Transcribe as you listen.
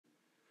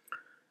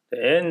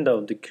The end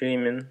of the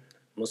Crimean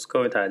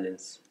Moscow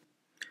Italians.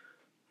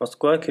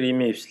 Moscow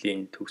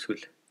Crimean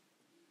төгсгөл.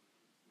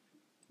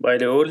 By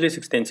the early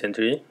 16th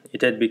century,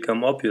 it had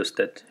become obvious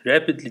that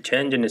rapidly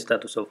changing the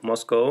status of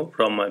Moscow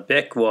from a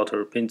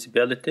backwater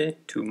principality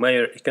to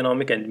major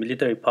economic and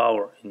military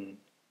power in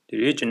the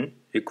region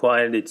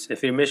required its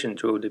affirmation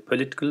through the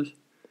political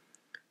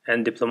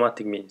and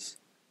diplomatic means.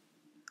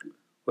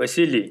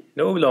 Vasily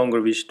no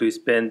longer wished to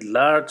spend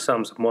large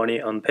sums of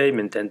money on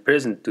payment and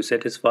present to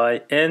satisfy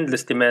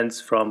endless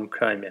demands from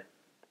Crimea.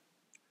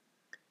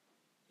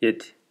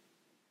 Yet,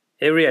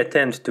 every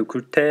attempt to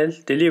curtail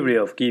delivery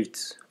of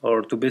gifts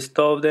or to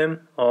bestow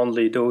them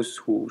only those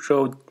who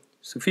showed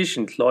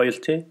sufficient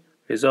loyalty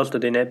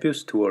resulted in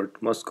abuse toward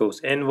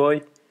Moscow's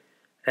envoy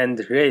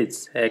and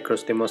raids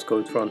across the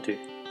Moscow frontier.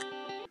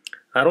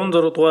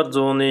 16-р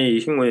зууны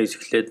ихэнх үеэс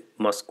эхлээд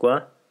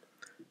Москва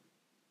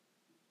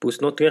бүс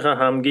нутгийнхаа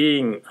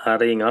хамгийн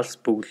арын алс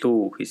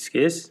бөглүү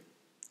хэсгээс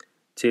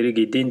цэрэг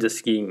эдийн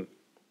засгийн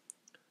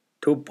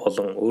төв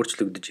болон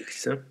өөрчлөгдөж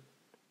эхэлсэн.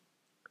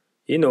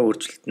 Энэ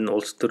өөрчлөлт нь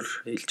улс төр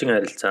элчин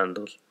харилцаанд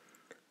бол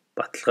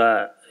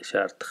баталгаа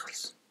шаардах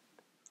болсон.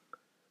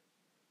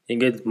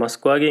 Ингээд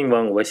Москвагийн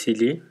ван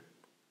Василий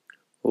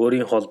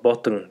өөрийн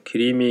холбоотон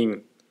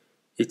Кремийн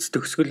эц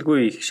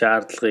төгсгөлгүй их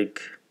шаардлагыг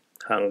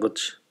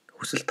хангаж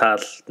хүсэл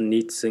тааллалд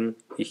нийцсэн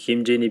их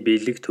хэмжээний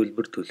бэлэг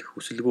төлбөр төлөх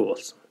хүсэлгүй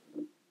болсон.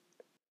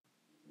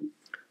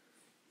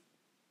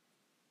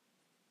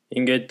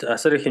 Ингээд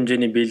асар их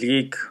хэмжээний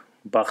бэлгийг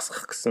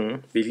багасгах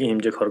гэсэн,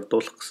 бэлгийн хэмжээг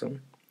хоригдуулах гэсэн,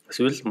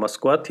 эсвэл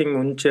Москвадын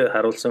үнэчээр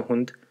харуулсан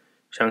хүнд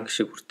шанх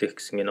шиг хүртэх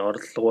гэсэн энэ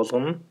оролдлого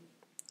болгоно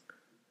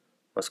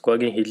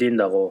Москвагийн хөлийн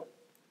дагуу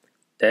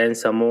дайн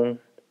самуун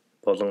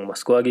болон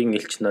Москвагийн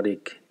элч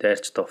нарыг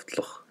дайрч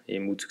товтлох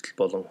ийм үзэгдэл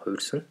болон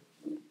хувирсан.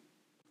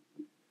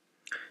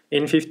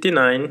 In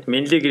 59,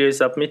 Menligre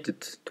submitted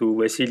to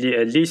Vasily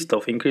a list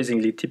of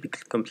increasingly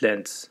typical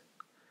complaints.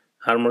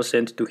 Armor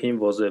sent to him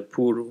was a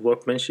poor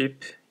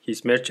workmanship.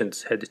 His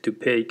merchants had to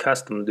pay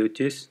custom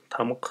duties,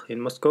 tamok,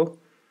 in Moscow.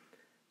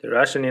 The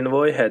Russian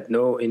envoy had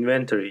no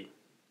inventory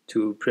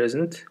to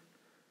present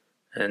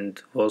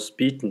and was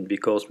beaten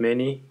because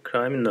many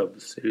Crimean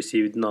nobles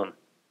received none.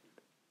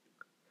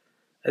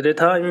 At the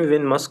time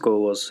when Moscow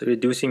was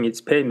reducing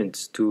its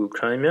payments to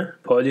Crimea,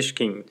 Polish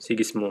King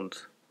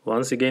Sigismund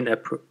once again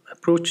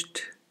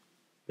approached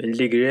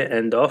Menligre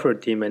and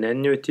offered him an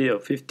annuity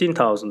of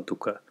 15,000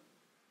 ducats.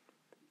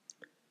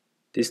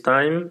 This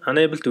time,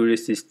 unable to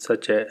resist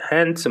such a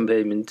handsome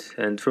payment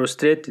and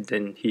frustrated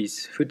in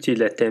his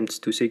futile attempts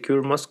to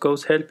secure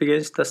Moscow's help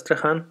against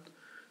Astrakhan,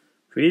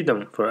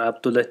 freedom for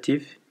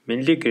Abdulatif,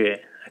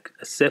 Menligre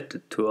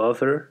accepted to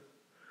offer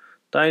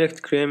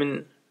direct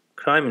Crimean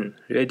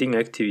raiding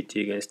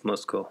activity against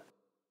Moscow.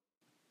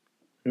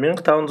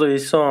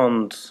 1509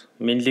 онд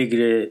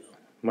Менлигрэ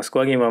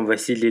Москвагийн ван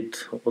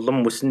Василид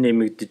улам мөсөн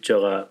нэмэгдэж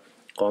байгаа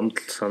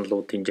гомдол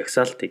саналуудын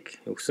жагсаалтыг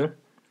өгсөн.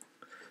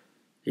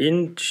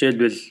 Энэ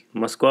жишээлбэл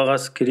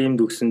Москвагаас Кремд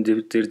өгсөн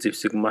зэр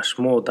зэвсэг маш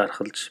муу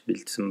дархалж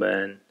бэлдсэн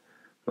байна.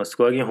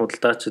 Москвагийн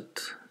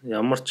худалдаачид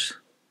ямар ч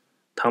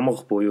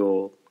тамга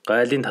буюу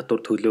гайлын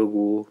татвар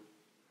төлөөгүй,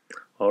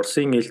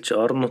 Оросын элч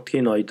орон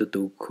нутгийн ноёдод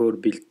өгөхөөр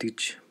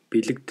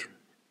бэлэгд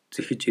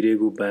зэхэж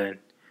ирээгүй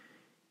байна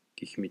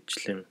гэх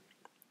мэтчлэн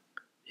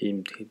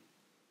ийм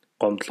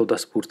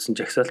гомдлуудаас бүрдсэн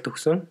жагсаалт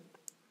өгсөн.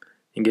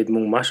 Ингээд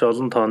мөн маш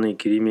олон тооны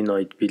Кремийн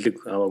ноёд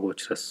бэлэг аваагүй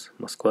учраас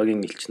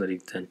Москвагийн элч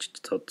нарыг занчиж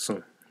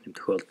зодсон юм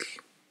тохиолдол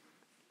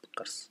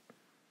гарсан.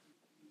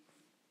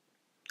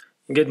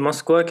 Ингээд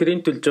Москва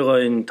Кремд төлж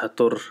байгаа энэ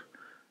татвар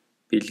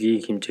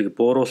бэлгийн хэмжээг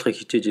бууруулахыг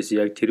хичээжсэн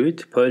яг тэр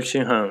үед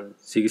Польшийн хаан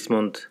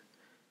Сигизмунд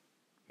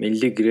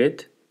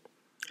Менлигред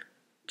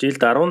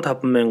жилд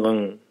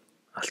 15,000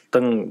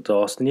 алтан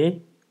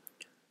зоосны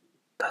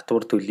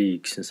татвар төлье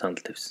гэсэн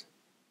санал тавьсан.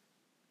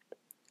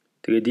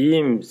 Тэгээд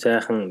ийм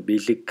сайхан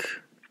бэлэг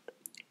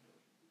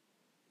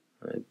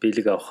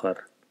авахар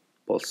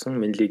болсон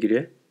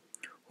Менлигрэ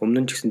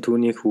өмнө нь ч гэсэн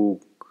түүний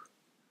хүүг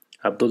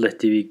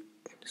Абдуллативийг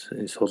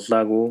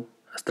суллаагүй,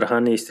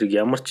 Астраханы эсрэг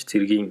ямар ч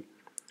цэргийн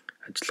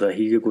ажиллагаа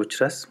хийгээгүй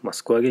учраас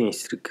Москвагийн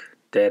эсрэг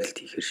дайралт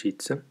хийхээр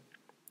шийдсэн.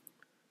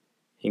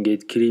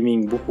 Ингээд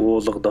Кремийн бүх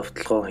уулга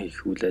довтлогоо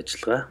хийх үйл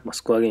ажиллагаа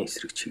Москвагийн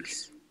эсрэг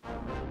чиглэсэн.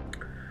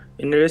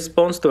 In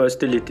response to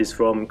hostilities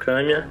from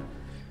Crimea,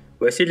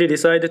 Vasily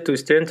decided to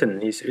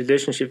strengthen his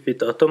relationship with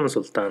Ottoman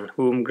Sultan,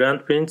 whom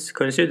Grand Prince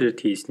considered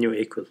his new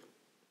equal.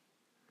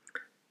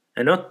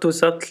 A not too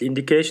subtle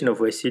indication of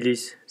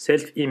Vasily's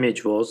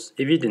self-image was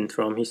evident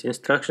from his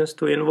instructions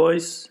to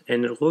envoys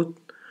en route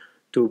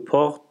to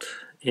port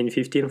in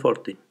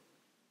 1540.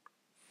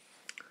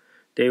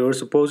 They were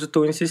supposed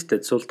to insist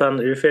that Sultan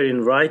refer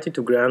in writing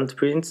to Grand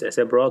Prince as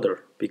a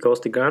brother, because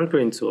the Grand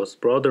Prince was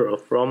brother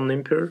of Roman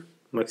Emperor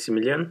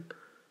Maximilian,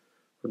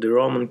 of the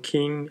Roman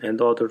king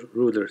and other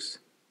rulers.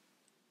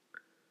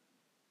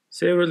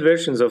 Several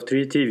versions of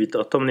treaty with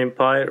Ottoman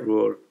Empire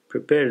were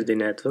prepared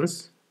in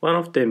advance. One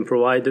of them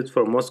provided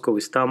for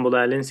Moscow-Istanbul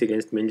alliance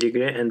against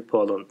Menligre and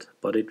Poland,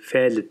 but it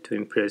failed to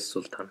impress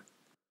Sultan.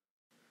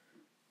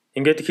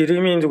 Ингээд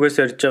Кремийн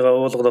зүгээс ярьж байгаа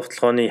уулга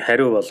довтлооны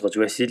хариу болгож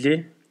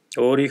Василий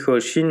өөрийнхөө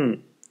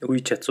шинэ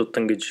үе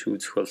чадсуудан гэж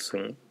үзэх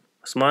болсон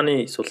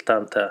Османы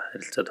султаантай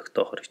харилцаа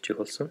тогтоохоор хичээх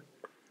болсон.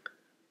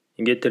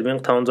 Ингээд тэр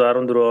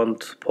 1514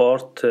 онд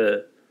порт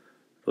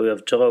руу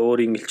явж байгаа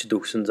өөрийн элчид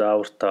өгсөн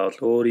заавартаа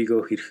бол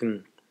өөрийнхөө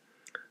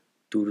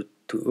дүр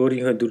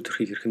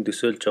төрхийг хэрхэн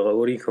төсөөлж байгаа,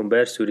 өөрийнхөө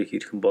байр суурийг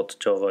хэрхэн бодож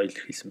байгаагаа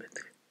илэрхийлсэн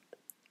байдаг.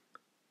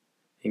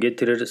 Ингээд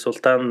тэр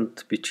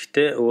султаанд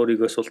бичгтээ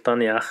өөрийгөө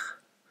султааны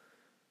ах,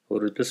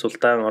 өөрөөр хэлбэл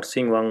султан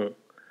Оросын ван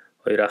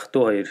хоёр ах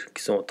トゥ хоёр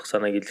гэсэн утга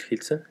санааг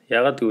илэрхийлсэн.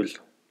 Яагаад гэвэл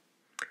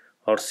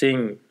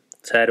Оросын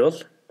цайр бол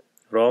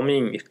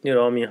эртний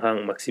Ромын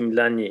хаан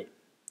Максимилианы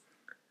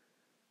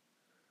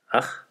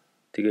ах.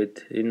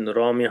 Тэгээд энэ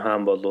Ромын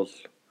хаан бол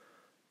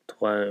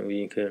тухайн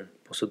үеийн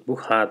бусад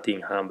бүх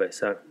хаадын хаан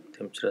байсан.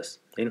 Тэм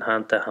учраас энэ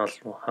хаантай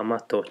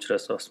хамаатай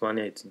учраас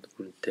Османы эзэнт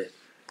гүрэнтэй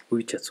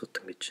үе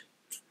чадсуудан гэж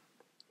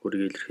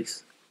өөрийгөө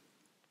илэрхийлсэн.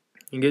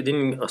 Ингээд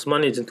энэ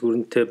Османы эзэнт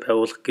гүрэнтэй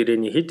байгуулах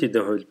гэрээний хэд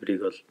хэдэн хувилбарыг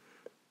бол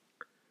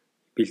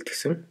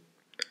бэлтгэсэн.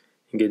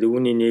 Ингээд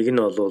үүний нэг нь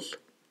бол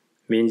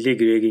Менли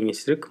гэрээгийн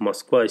эсрэг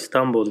Москва,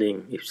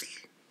 Стамбулын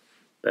эвсэл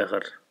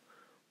байгаар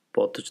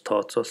бодож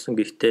тооцоолсон.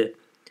 Гэхдээ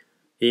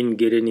энэ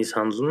гэрээний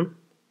санал нь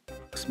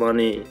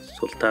Османы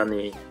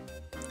султааны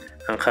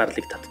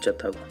анхаарлыг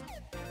татчихаагүй.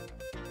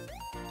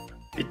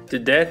 With the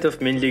death of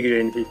Menli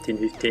Grey in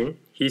 1515,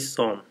 his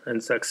son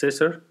and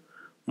successor,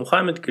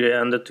 Muhammad Grey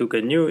undertook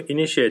a new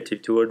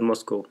initiative toward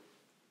Moscow.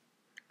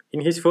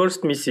 In his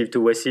first missive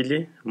to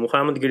Vasily,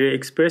 Muhammad Grey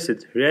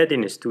expressed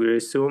readiness to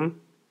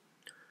resume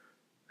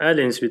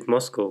alliance with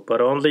Moscow,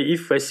 but only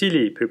if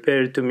Vasily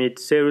prepared to meet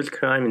several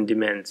Crimean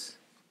demands.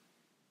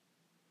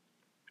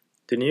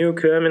 The new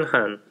Crimean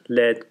Khan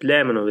laid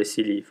blame on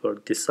Vasily for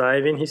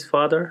deceiving his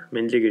father,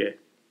 Menli Grey.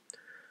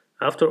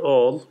 After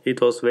all, it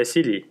was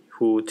Vasily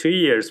who 3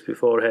 years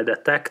before had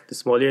attacked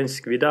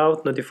Smolensk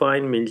without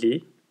notifying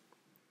Menli,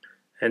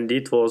 and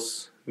it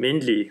was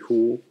Menli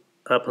who,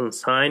 upon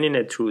signing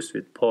a truce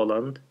with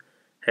Poland,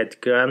 had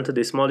granted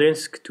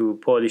Smolensk to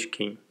Polish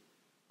king.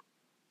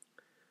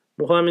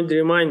 Muhammad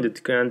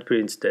reminded Grand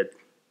Prince that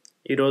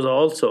it was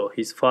also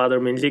his father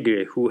Menli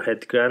Grey who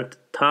had granted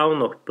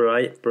town of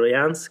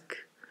Bryansk,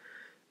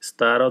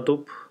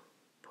 Starodub,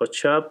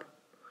 Pochab,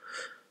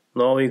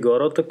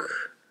 Novigorodok,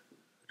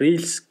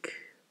 Rilsk,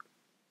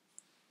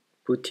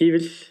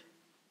 Putivl,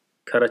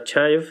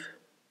 Karachaev,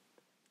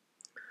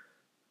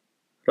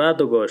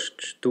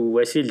 Radogorsk to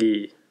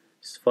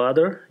Vasily's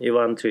father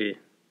Ivan III.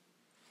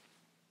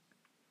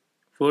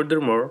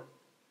 Furthermore,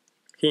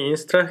 he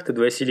instructed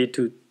Vasily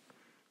to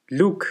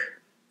look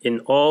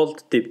in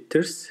old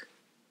debtors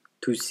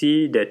to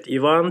see that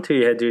Ivan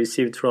III had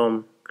received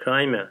from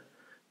Crimea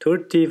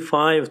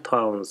 35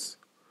 towns,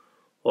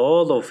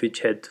 all of which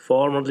had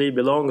formerly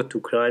belonged to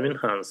Crimean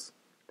Khans.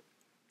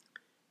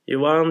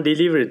 Ivan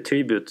delivered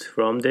tribute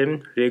from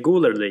them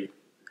regularly,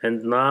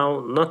 and now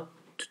not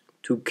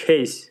to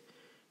cause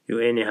you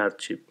any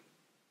hardship.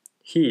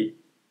 He,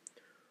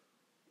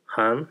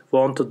 Khan,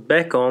 wanted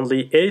back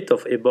only 8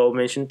 of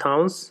above-mentioned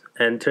towns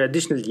and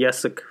traditional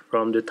yasuk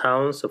from the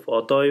towns of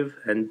Odoiv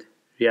and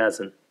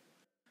Ryazan.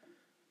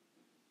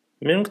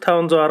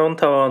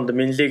 1515 онд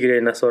Менли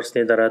Грей нас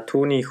орсны дараа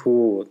түүний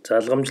хүү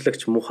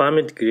залгамжлагч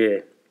Мухаммед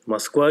Грей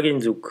Москвагийн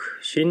зүг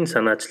шинэ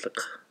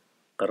санаачлага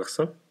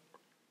гаргасан.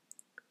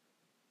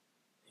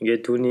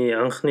 Ингээд түүний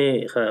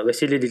анхны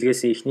Василий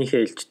дэлгээсэн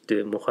эхнийхээ элчид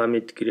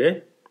Мухаммед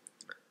Грей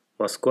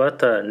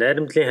Москватай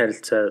найрамдлын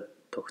харилцаа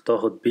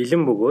тогтооход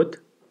бэлэн бөгөөд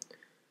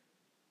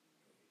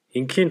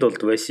ингийн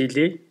тулд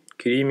Василий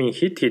Кремийн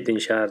хэд хэдэн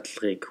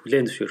шаардлагыг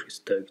хүлээн зөвшөөрөх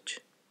ёстой гэж.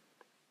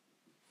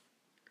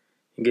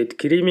 Ингээд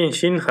Кремийн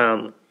шинэ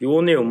хаан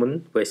юуны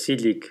өмнө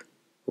Василийг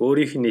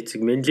өөрийнх нь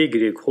эцэг Менли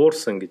Грейг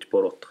хуурсан гэж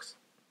буруутгасан.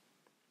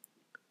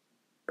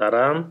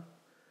 Дараа нь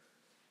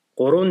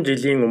 3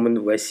 жилийн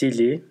өмнө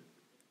Василий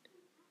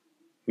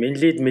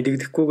Менлид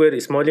мэдэгдэхгүйгээр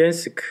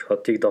Смоленск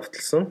хотыг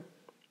довтолсон.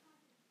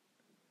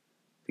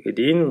 Тэгээд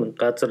энэ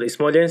газар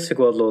Смоленск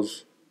бол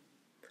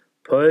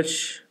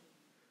Польштэй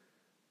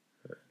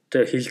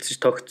хилцэж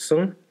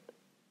тогтсон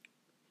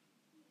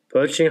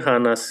Польшийн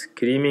хаанаас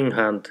Кремийн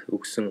хаанд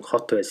өгсөн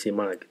хот байсан юм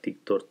а гэдгийг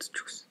дурдж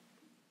өгсөн.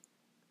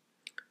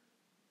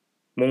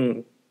 Мөн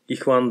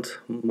их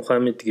ванд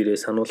Мухаммед Грей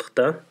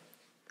сануулгахдаа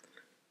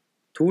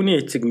түүний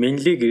эцэг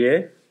Менли Грей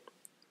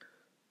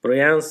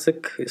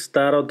Брянск,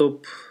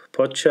 Стародуб,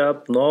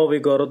 Почаб,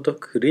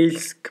 Новигородок,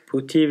 Рильск,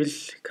 Путивл,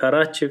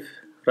 Карачев,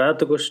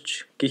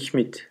 Радогорч гэх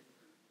мэт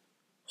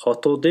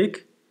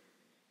хотуудыг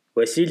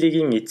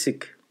Василигийн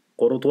эцэг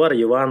 3 дугаар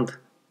Иванд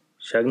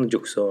шагнаж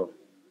өгсөн.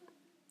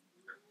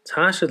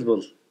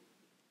 Цаашилбал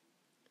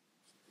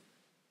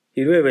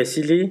хэрвээ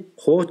Василий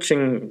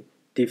хуучин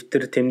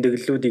дэвтэр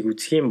тэмдэглэлүүдийг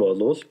үзэх юм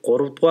бол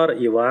 3 дугаар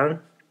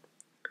Иван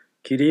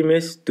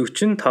Кремээс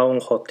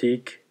 45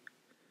 хотыг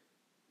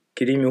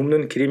өмнө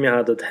нь Кремийн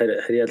хаадад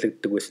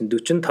харьяалагддаг байсан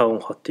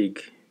 45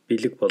 хотыг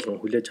бэлэг болгон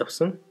хүлээж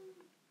авсан.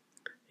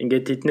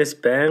 Ингээд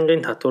тэднээс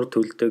байнгын татвар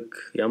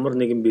төлдөг ямар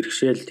нэгэн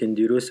бэрхшээл тэнд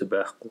юусоо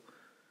байхгүй.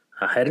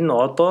 Харин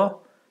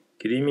одоо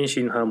Кримийн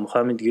шинэ хаан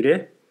Мухаммед гэрээ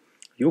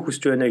юу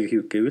хүсэж байна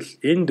гэвэл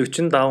энэ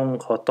 45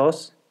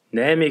 хотоос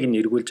 8-ыг нь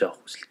эргүүлж авах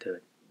хүсэлтэй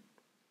байна.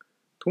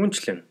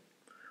 Түүнчлэн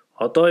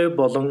Одой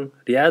болон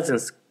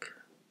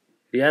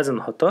Рязан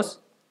хотоос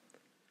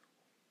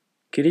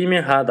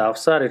Кримийн хаад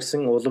авсаар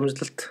ирсэн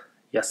уламжлалт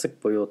ясаг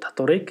буюу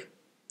татварыг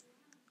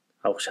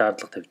авах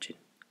шаардлага тавьж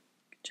байна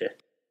гэжээ.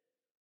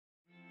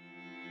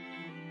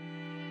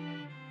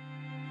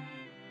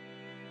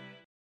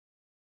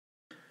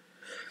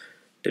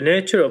 The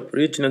nature of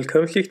regional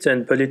conflicts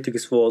and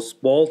politics was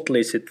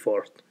boldly set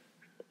forth.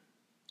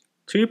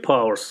 Three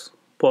powers,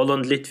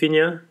 Poland,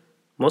 Lithuania,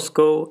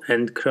 Moscow,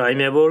 and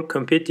Crimea, were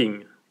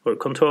competing for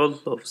control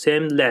of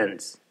same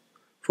lands,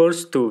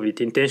 first two with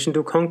intention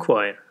to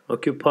conquer,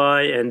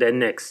 occupy, and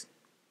annex.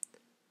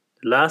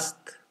 The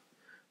last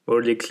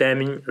were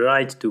claiming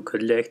right to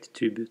collect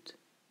tribute.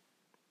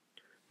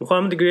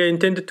 Muhammad Gray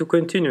intended to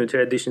continue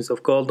traditions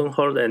of Golden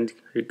Horde and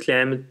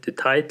reclaimed the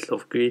title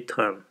of Great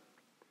Khan.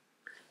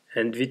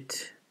 And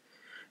with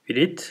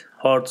it,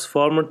 Horde's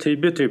former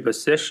tributary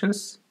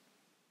possessions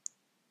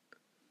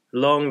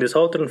along the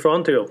southern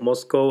frontier of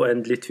Moscow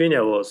and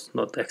Lithuania was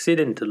not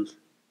accidental.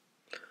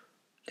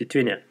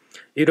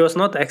 It was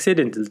not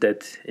accidental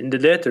that in the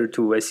letter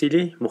to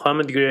Vasily,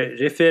 Muhammad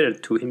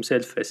referred to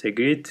himself as a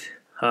great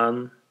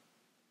Khan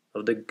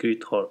of the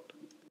Great Horde.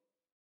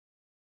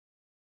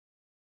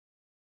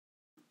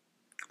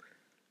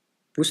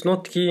 Бүс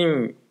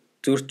нутгийн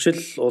зөрчил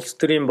улс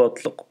төрийн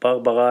бодлого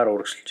баг багаар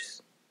урагшилж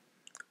байсан.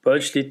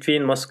 Польш,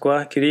 Литвийн,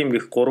 Москва, Крим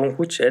гэх гурван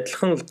хүч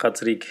адилхан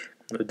газрыг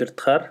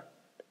удирдахаар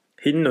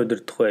хэн нь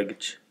удирдах вэ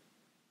гэж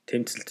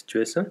тэмцэлдэж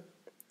байсан.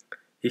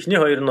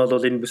 Эхний хоёр нь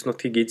бол энэ бүс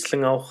нутгийг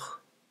эзлэн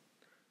авах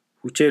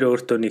хүчээр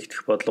өөртөө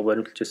нэгдэх бодлого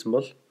баримталж байсан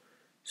бол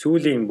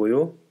сүүлийн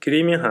буюу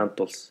Кримийн хаант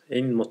улс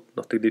энэ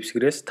нутаг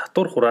дэвсгэрээс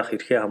татвар хураах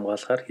эрхээ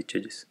хамгаалахаар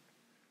хичээж байсан.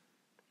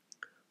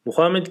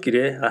 Мухаммед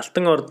гэрээ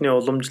Алтан ордны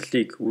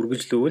уламжлалыг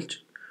үргэлжлүүлж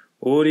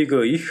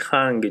өөрийгөө их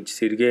хаан гэж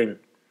сэргээн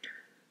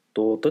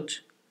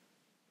дуудаж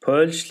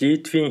Польш,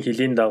 Литвийн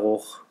хилийн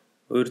дагуух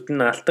урд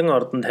нь Алтан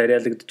ордонд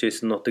хариалагдж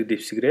байсан нутаг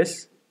дэвсгэрээс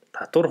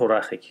татвар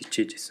хураахыг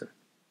хичээж байсан.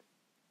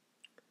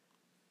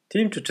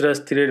 Тийм ч учраас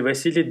тэрээр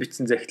Василид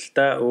бичсэн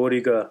захидалтаа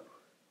өөрийгөө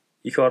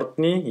их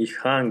ордны их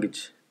хаан гэж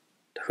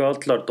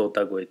тохиолдлоор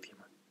дуудаагүй байдаг юм.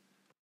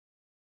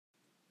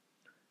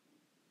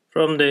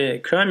 From the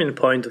Crimean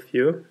point of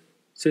view,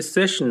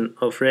 cessation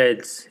of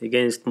raids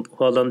against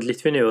Poland and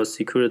Lithuania was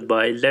secured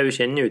by lavish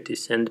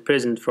annuities and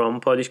presents from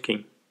Polish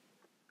king.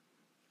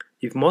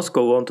 If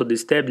Moscow wanted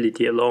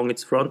stability along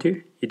its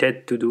frontier, it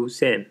had to do the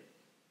same.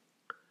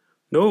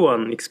 No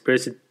one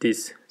expressed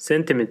this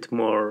sentiment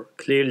more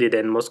clearly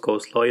than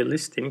Moscow's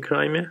loyalist in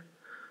Crimea,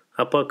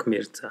 Apak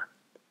Mirza.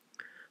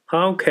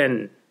 How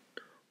can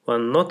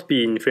one not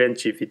be in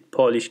friendship with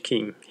Polish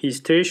king? His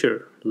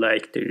treasure,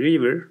 like the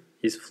river,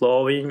 is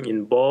flowing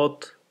in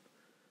both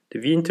the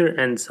winter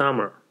and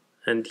summer,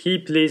 and he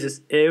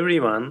pleases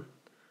everyone,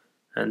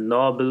 and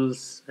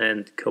nobles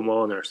and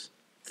commoners.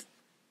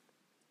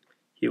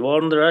 He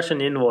warned the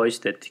Russian envoys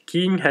that the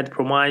king had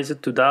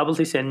promised to double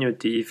his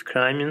annuity if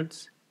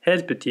Crimeans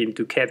helped him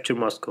to capture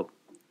Moscow,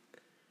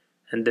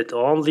 and that the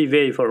only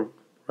way for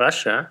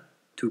Russia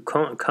to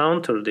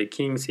counter the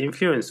king's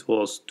influence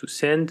was to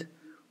send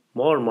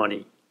more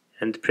money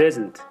and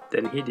present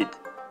than he did.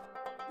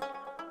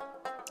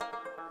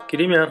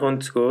 Кримийн арга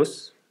өнцгөөс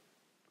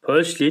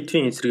Польш,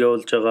 Литвийн эсрэг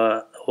явуулж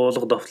байгаа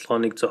уулга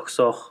довтлогооныг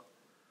зогсоох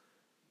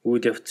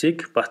үйл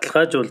явцыг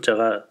баталгаажуулж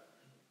байгаа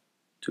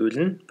зүйл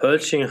нь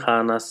Польшийн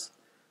хаанаас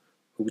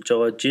өгж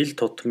байгаа жил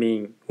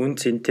тутмын үн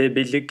цэнтэй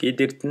бэлэг эд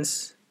эрдэнэс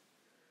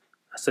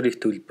асар их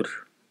төлбөр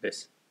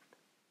байсан.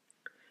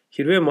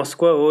 Хэрвээ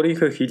Москва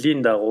өөрийнхөө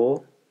хилийн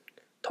дагуу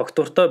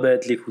тогтвортой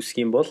байдлыг хүсэх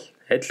юм бол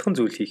адилхан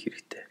зүйл хийх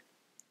хэрэгтэй.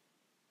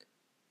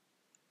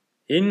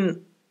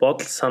 Энэ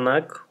бодол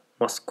санааг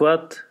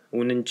Москвад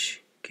үнэнч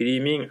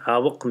Кримийн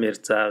авга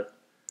Мирза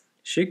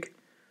шиг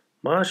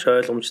маш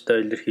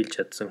ойлгомжтой илэрхийлж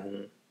чадсан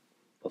хүн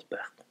бол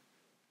байхгүй.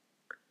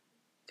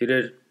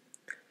 Тэрээр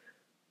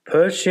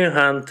Польшийн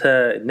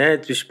хаантай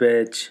найз биш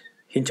байж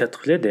хэн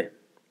чадах лээ дээ.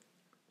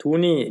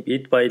 Түүний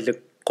эд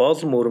баялаг гол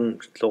мөрөн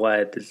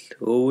лугай адил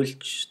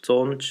өвөлж,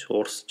 зунж,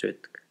 урсж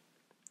байдаг.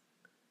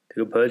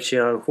 Тэгээ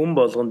Польшийн хаан хүн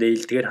болгонд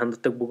ээлдгээр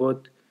ханддаг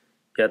бөгөөд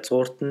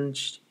язгууртанч,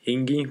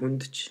 энгийн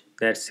хүндч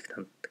найрсагт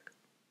ханддаг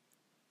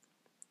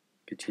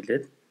гэж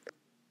хэлээд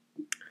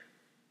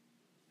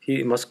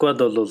Москвад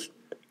бол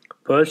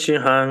Польшийн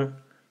хаан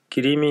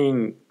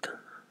Кримийн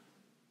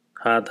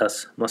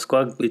хаадаас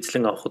Москваг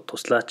эзлэн авахд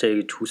туслаач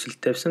гэж хүсэлт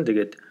тавьсан.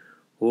 Тэгээд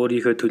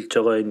өөрийнхөө төлж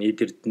байгаа энэ эд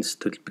эрдэнэс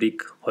төлбөрийг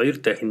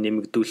 2 дахин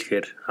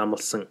нэмэгдүүлэхээр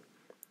амласан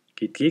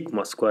гэдгийг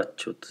Москвад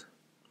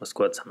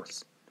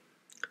сануулсан.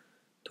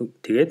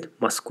 Тэгээд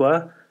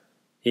Москва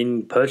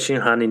энэ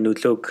Польшийн хааны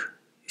нөлөөг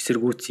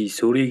эсэргүүцээ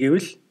сөрий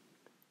гэвэл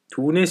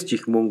түүнээс ч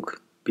их мөнгө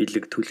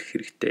бэлэг төлөх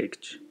хэрэгтэй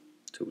гэж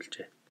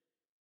зөвлөжээ.